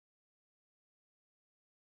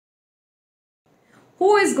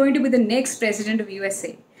Who is going to be the next president of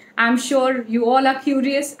USA? I'm sure you all are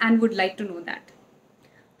curious and would like to know that.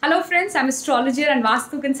 Hello friends, I'm astrologer and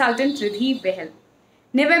Vastu consultant Ridhi Bahl.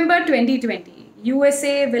 November 2020,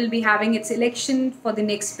 USA will be having its election for the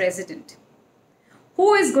next president.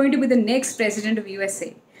 Who is going to be the next president of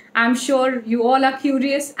USA? I'm sure you all are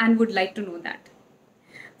curious and would like to know that.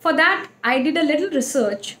 For that, I did a little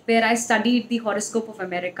research where I studied the Horoscope of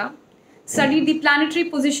America, studied the planetary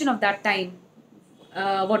position of that time,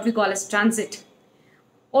 what we call as transit.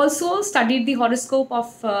 Also studied the horoscope of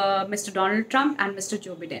Mr. Donald Trump and Mr.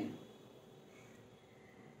 Joe Biden.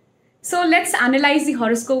 So let's analyze the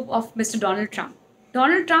horoscope of Mr. Donald Trump.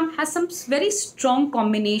 Donald Trump has some very strong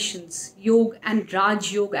combinations, Yoga and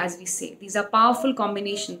Raj Yoga as we say. These are powerful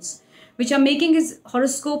combinations which are making his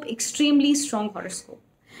horoscope extremely strong horoscope.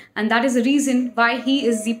 And that is the reason why he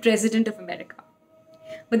is the president of America.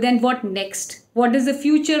 But then what next? What does the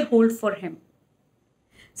future hold for him?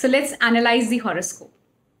 So let's analyze the horoscope.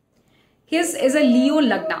 His is a Leo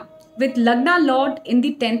Lagna with Lagna Lord in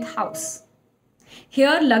the 10th house.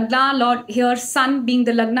 Here Lagna Lord, here Sun being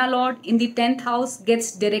the Lagna Lord in the 10th house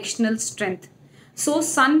gets directional strength. So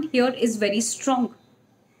Sun here is very strong.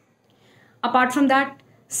 Apart from that,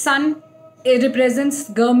 Sun represents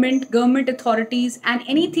government authorities and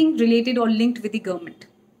anything related or linked with the government.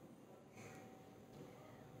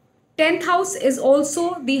 10th house is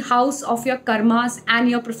also the house of your karmas and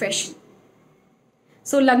your profession.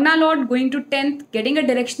 So Lagna Lord going to 10th, getting a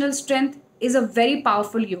directional strength is a very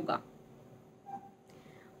powerful yoga.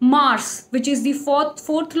 Mars, which is the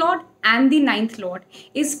fourth Lord and the 9th Lord,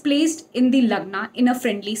 is placed in the Lagna in a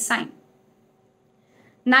friendly sign.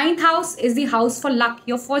 9th house is the house for luck,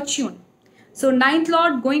 your fortune. So 9th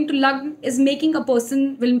Lord going to Lagna is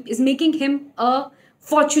making him a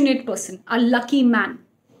fortunate person, a lucky man.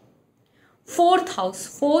 4th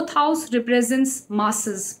house represents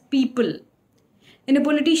masses, people. In a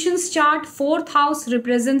politician's chart, 4th house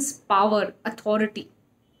represents power, authority.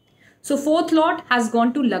 So 4th Lord has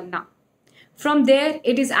gone to Lagna. From there,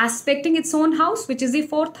 it is aspecting its own house, which is the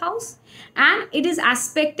 4th house, and it is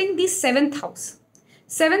aspecting the 7th house.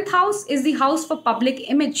 7th house is the house for public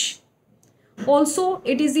image. Also,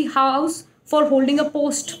 it is the house for holding a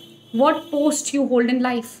post. What post you hold in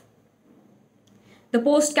life? The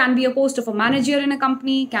post can be a post of a manager in a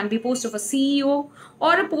company, can be a post of a CEO,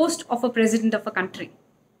 or a post of a president of a country.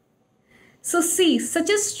 So see, such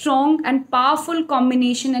a strong and powerful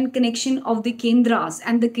combination and connection of the Kendras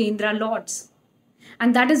and the Kendra lords.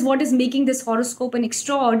 And that is what is making this horoscope an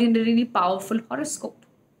extraordinarily powerful horoscope.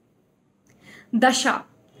 Dasha.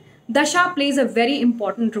 Dasha plays a very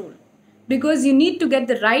important role because you need to get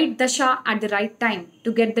the right Dasha at the right time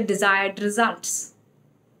to get the desired results.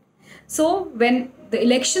 So when the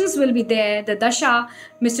elections will be there, the Dasha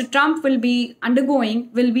Mr. Trump will be undergoing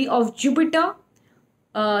will be of Jupiter,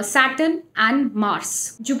 Saturn and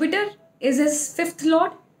Mars. Jupiter is his 5th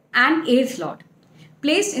Lord and 8th Lord,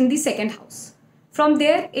 placed in the 2nd house. From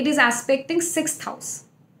there, it is aspecting 6th house.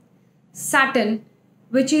 Saturn,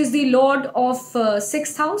 which is the Lord of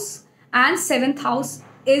 6th house and 7th house,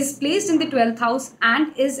 is placed in the 12th house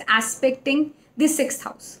and is aspecting the 6th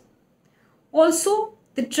house. Also,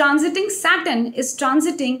 the transiting Saturn is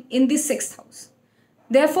transiting in the 6th house.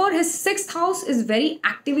 Therefore, his 6th house is very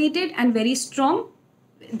activated and very strong,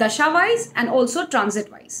 Dasha-wise and also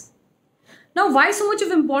transit-wise. Now, why so much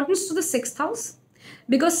of importance to the 6th house?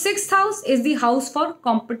 Because 6th house is the house for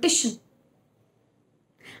competition.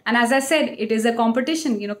 And as I said, it is a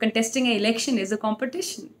competition. Contesting an election is a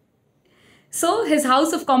competition. So, his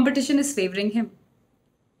house of competition is favoring him.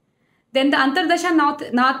 Then the Antardasha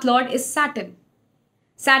Nath Lord is Saturn.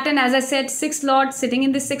 Saturn, as I said, 6th Lord sitting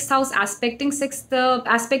in the 6th house,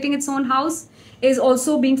 aspecting its own house, is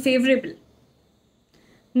also being favorable.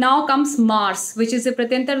 Now comes Mars, which is a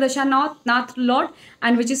Pratyantardasha Nath Lord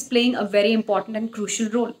and which is playing a very important and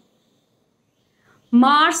crucial role.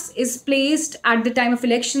 Mars is placed at the time of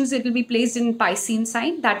elections, it will be placed in Piscean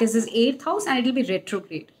sign, that is his 8th house, and it will be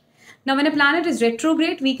retrograde. Now when a planet is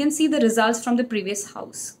retrograde, we can see the results from the previous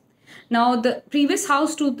house. Now, the previous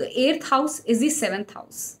house to the 8th house is the 7th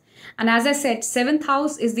house. And as I said, 7th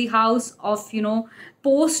house is the house of,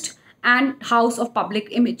 post and house of public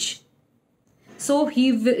image. So,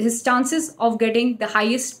 his chances of getting the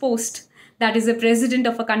highest post, that is the president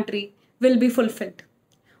of a country, will be fulfilled.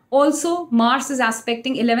 Also, Mars is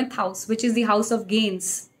aspecting 11th house, which is the house of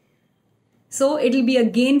gains. So, it will be a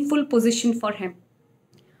gainful position for him.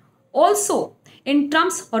 Also, in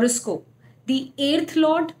Trump's horoscope, the 8th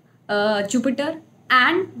Lord, Jupiter,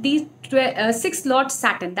 and the 6th Lord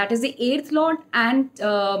Saturn, that is the 8th Lord and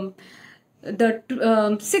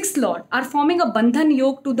sixth lord are forming a bandhan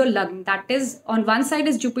yoga to the lagna. That is, on one side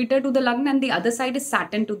is Jupiter to the lagna and the other side is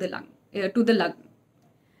Saturn to the lagna.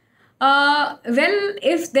 Well,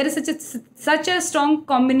 if there is such a strong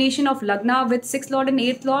combination of lagna with sixth lord and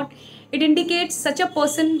eighth lord, it indicates such a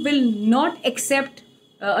person will not accept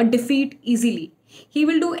a defeat easily. He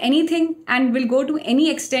will do anything and will go to any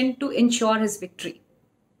extent to ensure his victory.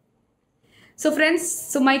 So friends,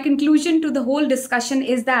 so my conclusion to the whole discussion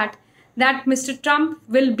is that Mr. Trump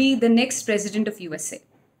will be the next president of USA.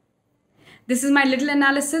 This is my little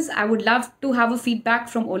analysis. I would love to have a feedback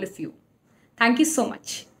from all of you. Thank you so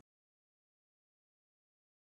much.